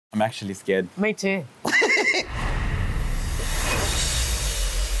I'm actually scared. Me too.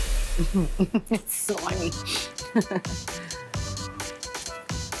 It's slimy.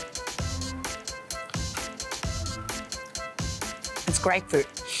 It's grapefruit.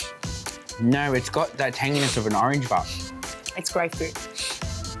 No, it's got that tanginess of an orange bar. It's grapefruit.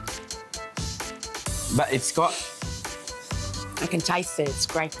 But it's got... I can taste it. It's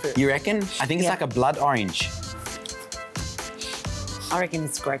grapefruit. You reckon? I think it's like a blood orange. I reckon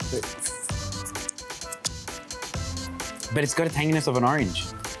it's grapefruit. But it's got a tanginess of an orange.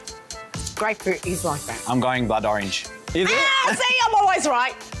 Grapefruit is like that. I'm going blood orange. Is it? Ah, see, I'm always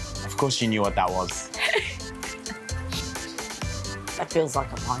right. Of course you knew what that was. That feels like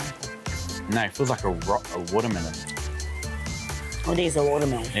a pineapple. No, it feels like a watermelon. It is a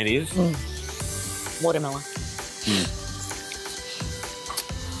watermelon. It is? Watermelon.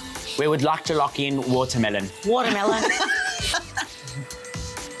 We would like to lock in watermelon. Watermelon.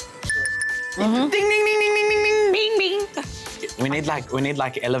 Ding, ding, ding, ding, ding, ding, ding. Bing, bing. We need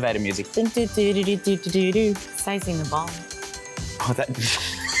like elevator music. Ding, do, do, do, do, do, do, do. Stays in the bowl. Oh, that...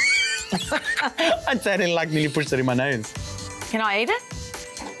 I totally like nearly pushed it in my nose. Can I eat it?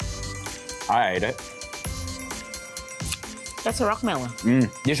 I ate it. That's a rock melon.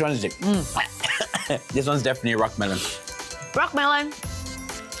 This one's this one's definitely a rock melon. Rock melon.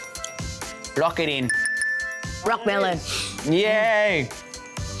 Lock it in. Rock melon. Yay!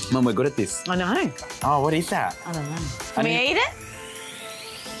 Mum, we're good at this. I know. Oh, what is that? I don't know. Can we eat it?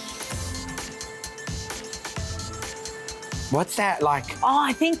 What's that like? Oh,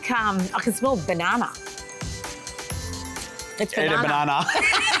 I think I can smell banana. It's banana. Ate a banana.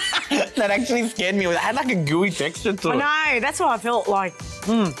 That actually scared me. It had like a gooey texture to it. I know. That's what I felt like.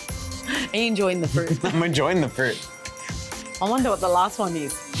 Are you enjoying the fruit? I'm enjoying the fruit. I wonder what the last one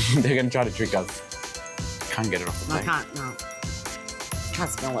is. They're going to try to trick us. Can't get it off the plate. I can't, no. Can't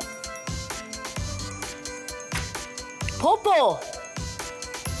smell it. Pawpaw.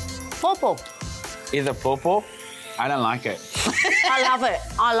 Pawpaw. Is it pawpaw? I don't like it. I love it.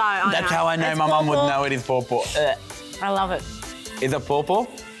 That's how I know It's my mum would pawpaw. know it is pawpaw. I love it. Is it pawpaw?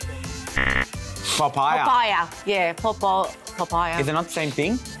 Papaya. Papaya. Yeah, pawpaw, papaya. Is it not the same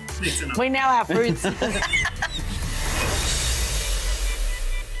thing? We now have fruits.